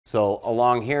So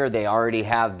along here, they already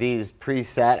have these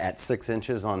preset at 6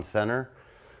 inches on center.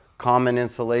 Common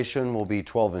insulation will be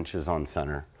 12 inches on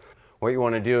center. What you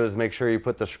want to do is make sure you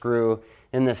put the screw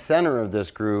in the center of this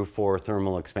groove for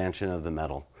thermal expansion of the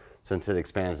metal, since it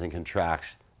expands and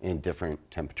contracts in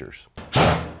different temperatures.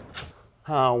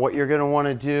 What you're going to want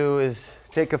to do is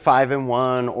take a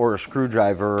 5-in-1 or a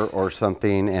screwdriver or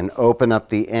something and open up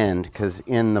the end, because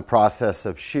in the process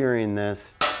of shearing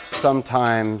this,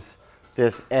 sometimes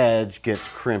this edge gets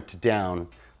crimped down,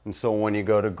 and so when you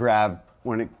go to grab,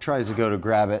 when it tries to go to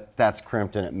grab it, that's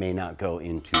crimped and it may not go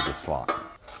into the slot.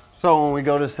 So when we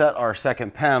go to set our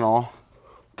second panel,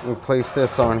 we place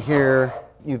this on here.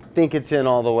 You think it's in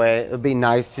all the way. It would be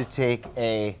nice to take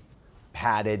a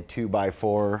padded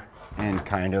 2x4 and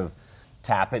kind of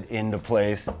tap it into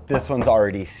place. This one's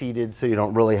already seated, so you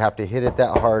don't really have to hit it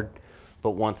that hard.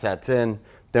 But once that's in,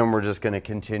 then we're just going to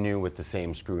continue with the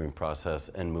same screwing process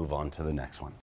and move on to the next one.